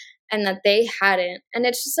official and that they hadn't. And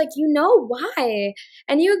it's just like, why?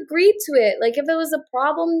 And you agreed to it. Like, if it was a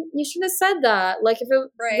problem, you should have said that. Like, if it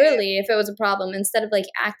was a problem, instead of like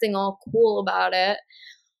acting all cool about it.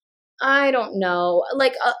 I don't know.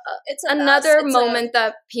 Like, it's another moment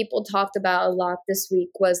that people talked about a lot this week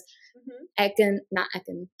was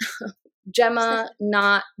Gemma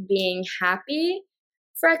not being happy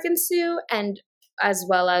for Ekin-Su, and as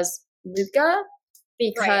well as Luca,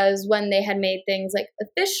 because when they had made things like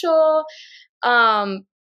official,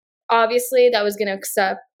 obviously that was going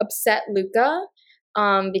to upset Luca,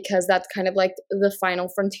 because that's kind of like the final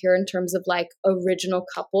frontier in terms of like original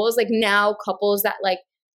couples. Like now couples that like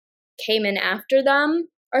came in after them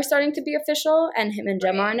are starting to be official, and him and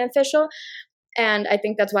Gemma aren't official. And I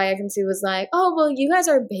think that's why I can see was like, oh, well, you guys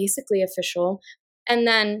are basically official. And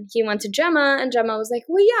then he went to Gemma, and Gemma was like,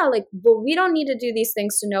 well, yeah, like, well, we don't need to do these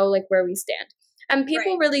things to know like where we stand. And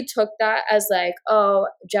people really took that as like, oh,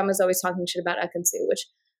 Gemma's always talking shit about Ekansu, which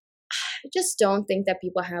I just don't think that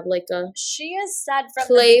people have like a she has said from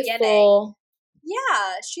playful. The beginning.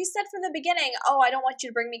 Yeah, she said from the beginning, oh, I don't want you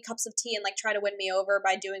to bring me cups of tea and like try to win me over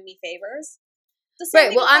by doing me favors.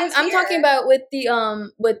 Right. Well, I'm talking about with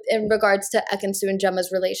the with in regards to Ekansu and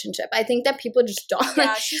Gemma's relationship. I think that people just don't.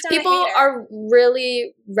 Yeah, she's not people a hater. are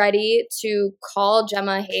really ready to call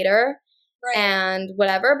Gemma a hater. Right. And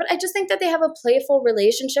whatever, but I just think that they have a playful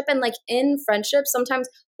relationship, and like in friendship, sometimes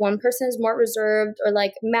one person is more reserved or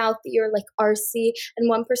like mouthy or like artsy, and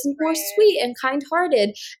one person's more sweet and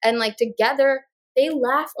kind-hearted, and like together they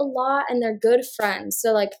laugh a lot and they're good friends.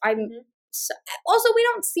 So like so, also we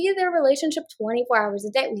don't see their relationship 24 hours a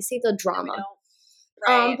day. We see the drama. No,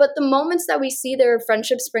 right. But the moments that we see their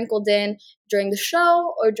friendship sprinkled in during the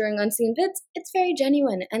show or during unseen bits, it's very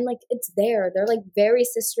genuine and like it's there. They're like very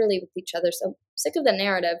sisterly with each other. So I'm sick of the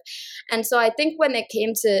narrative. And so I think when it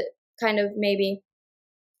came to kind of maybe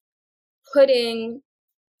putting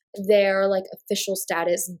their like official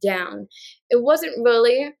status down, it wasn't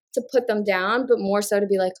really to put them down, but more so to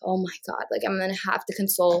be like, oh my God, like I'm going to have to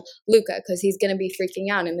console Luca because he's going to be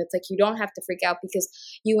freaking out. And it's like, you don't have to freak out because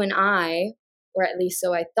you and I, or at least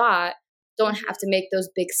so I thought, don't have to make those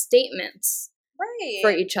big statements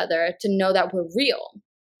for each other to know that we're real.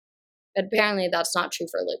 But apparently that's not true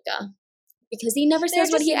for Luca because he never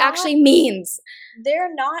says what he actually means.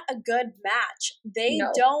 They're not a good match. They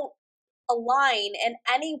don't align in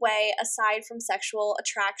any way aside from sexual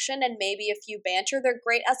attraction and maybe a few banter. They're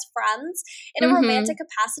great as friends. In a romantic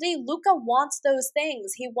capacity, Luca wants those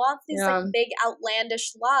things. He wants these like big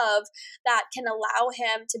outlandish love that can allow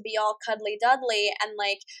him to be all cuddly dudley and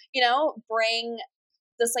like, you know, bring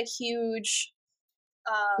this like huge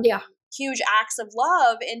huge acts of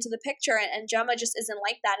love into the picture, and Gemma just isn't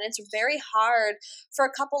like that, and it's very hard for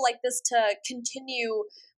a couple like this to continue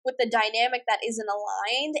with the dynamic that isn't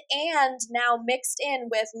aligned, and now mixed in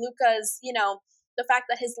with Luca's, you know, the fact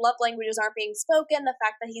that his love languages aren't being spoken, the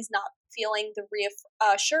fact that he's not feeling the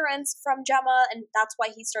reassurance from Gemma, and that's why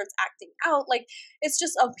he starts acting out. Like, it's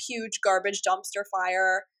just a huge garbage dumpster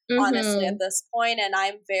fire, honestly, at this point, and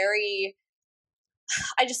I'm very...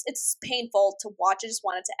 it's painful to watch. I just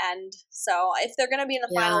want it to end. So if they're going to be in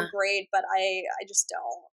the final, great, but I just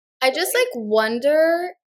don't. I just like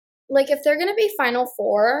wonder... like if they're going to be Final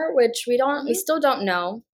Four, which we still don't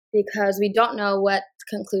know because we don't know what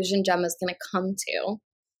conclusion Gemma's going to come to.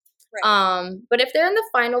 Right. But if they're in the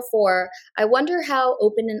Final Four, I wonder how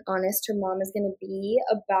open and honest her mom is going to be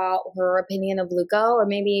about her opinion of Luca, or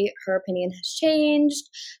maybe her opinion has changed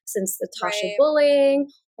since the Tasha bullying,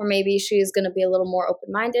 or maybe she's going to be a little more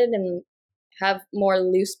open-minded and have more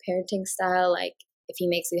loose parenting style, like if he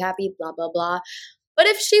makes you happy, blah, blah, blah. But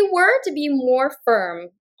if she were to be more firm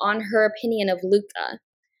on her opinion of Luca,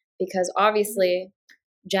 because obviously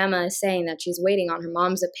Gemma is saying that she's waiting on her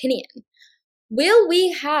mom's opinion, will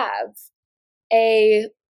we have a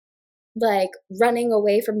like running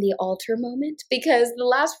away from the altar moment? Because the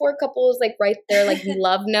last four couples like write their like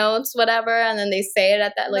love notes, whatever, and then they say it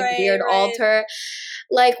at that like weird altar.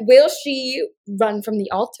 Like, will she run from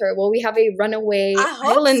the altar? Will we have a runaway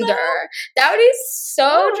islander? So. That would be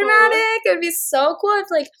so dramatic. It would be so cool if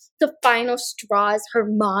like the final straw is her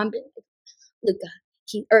mom. Luca,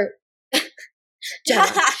 Gemma,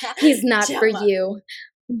 he's not for you.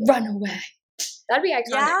 Run away. That'd be iconic.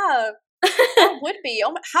 Yeah. That would be.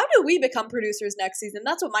 How do we become producers next season?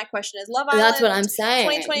 That's what my question is. Love Island. That's what I'm saying.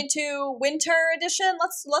 2022 winter edition.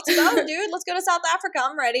 Let's go, dude. Let's go to South Africa.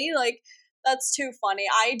 I'm ready. Like, that's too funny.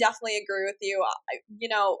 I definitely agree with you. You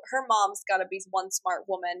know, her mom's got to be one smart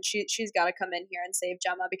woman. She's got to come in here and save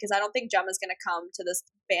Gemma, because I don't think Gemma's going to come to this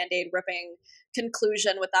Band-Aid ripping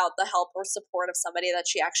conclusion without the help or support of somebody that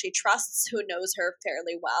she actually trusts, who knows her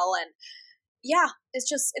fairly well. And yeah,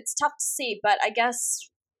 it's tough to see, but I guess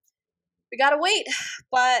we gotta wait.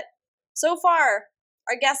 But so far,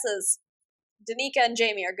 our guesses, Danica and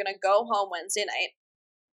Jamie are gonna go home Wednesday night.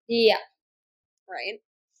 Yeah. Right?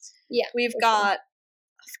 Yeah. We've got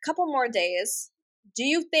a couple more days. Do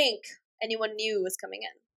you think anyone new is coming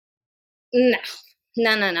in?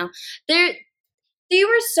 No. They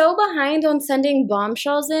were so behind on sending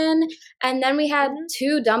bombshells in, and then we had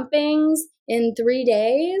two dumpings in 3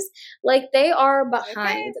 days. Like, they are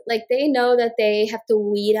behind. Okay. Like, they know that they have to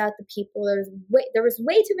weed out the people. There was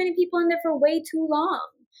way too many people in there for way too long.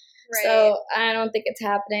 Right. So I don't think it's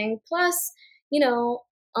happening. Plus,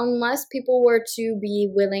 unless people were to be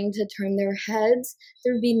willing to turn their heads,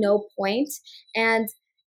 there would be no point. And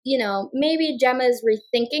maybe Gemma is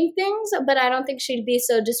rethinking things, but I don't think she'd be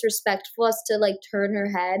so disrespectful as to like turn her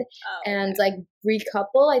head and like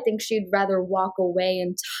recouple. I think she'd rather walk away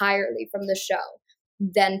entirely from the show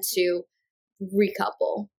than to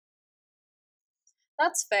recouple.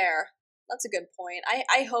 That's fair. That's a good point.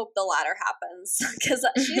 I hope the latter happens because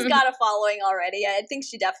she's got a following already. I think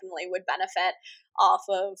she definitely would benefit off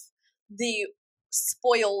of the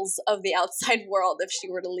spoils of the outside world if she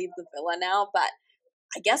were to leave the villa now, but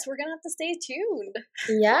I guess we're going to have to stay tuned.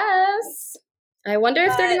 Yes. I wonder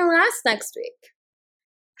if they're going to last next week.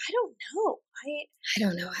 I don't know. I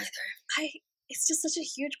don't know either. It's just such a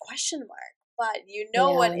huge question mark. But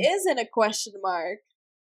what isn't a question mark?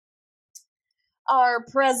 Our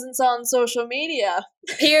presence on social media.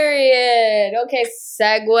 Period. Okay,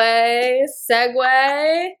 segue.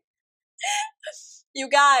 You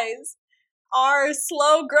guys, our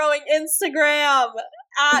slow-growing Instagram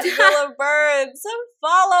at Villa Birds.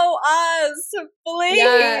 Follow us, please.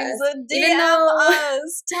 Yes. DM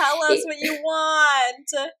us. Tell us what you want.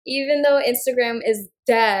 Even though Instagram is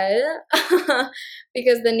dead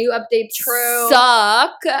because the new updates True.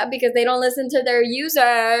 suck because they don't listen to their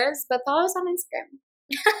users, but follow us on Instagram.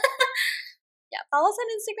 Yeah, follow us on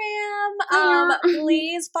Instagram.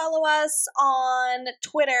 Please follow us on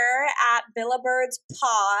Twitter at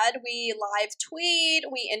VillaBirdsPod. We live tweet.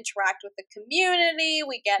 We interact with the community.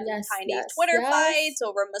 We get tiny Twitter fights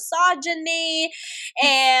over misogyny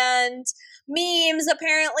and memes,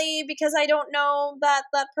 apparently, because I don't know that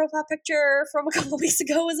profile picture from a couple weeks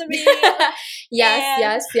ago was a meme.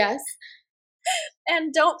 Yes.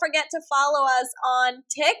 And don't forget to follow us on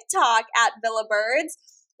TikTok at VillaBirds.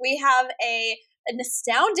 We have an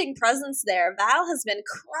astounding presence there. Val has been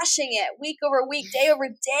crushing it week over week, day over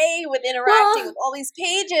day with interacting with all these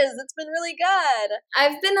pages. It's been really good.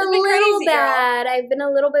 I've been a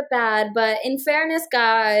little bit bad, but in fairness,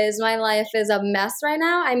 guys, my life is a mess right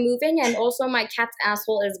now. I'm moving, and also my cat's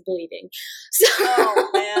asshole is bleeding. So, oh,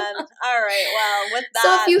 man. All right, well, with that.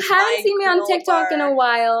 So if you haven't seen me on TikTok in a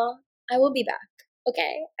while, I will be back.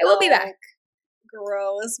 Okay? I will be back.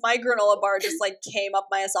 Gross. My granola bar just came up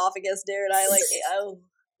my esophagus, dude.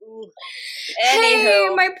 Hey,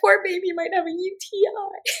 my poor baby might have a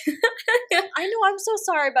UTI. I know. I'm so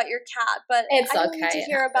sorry about your cat, but it's I don't okay. need to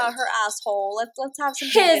hear about her asshole. Let's have some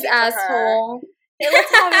his asshole. Hey,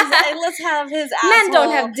 let's have his asshole. Men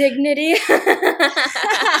don't have dignity.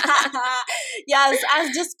 Yes,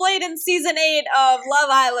 as displayed in season 8 of Love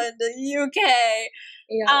Island UK.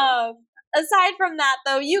 Yeah. Aside from that,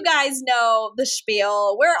 though, you guys know the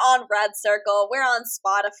spiel. We're on Red Circle. We're on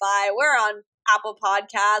Spotify. We're on Apple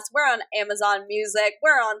Podcasts. We're on Amazon Music.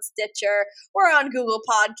 We're on Stitcher. We're on Google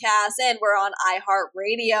Podcasts. And we're on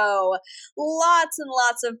iHeartRadio. Lots and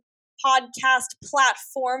lots of podcast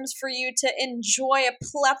platforms for you to enjoy a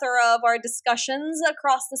plethora of our discussions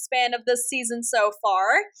across the span of this season so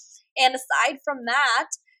far. And aside from that,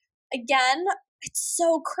 again, it's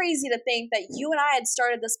so crazy to think that you and I had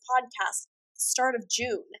started this podcast start of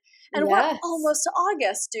June. And we're almost to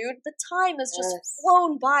August, dude. The time has just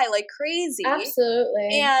flown by like crazy.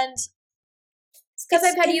 Absolutely. And it's because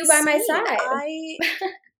I've had you by my side.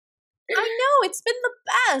 I know, it's been the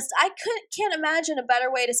best. I can't imagine a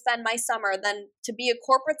better way to spend my summer than to be a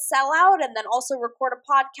corporate sellout and then also record a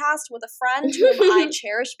podcast with a friend whom I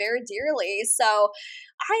cherish very dearly. So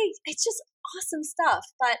it's just awesome stuff.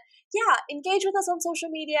 But yeah, engage with us on social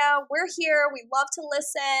media. We're here. We love to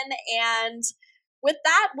listen. And with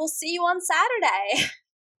that, we'll see you on Saturday.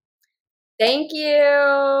 Thank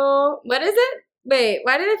you. What is it? Wait,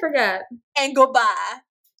 why did I forget? And goodbye.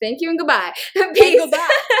 Thank you and goodbye. Peace. And goodbye.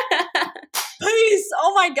 Peace.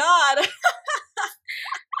 Oh my God.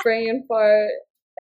 Brain fart.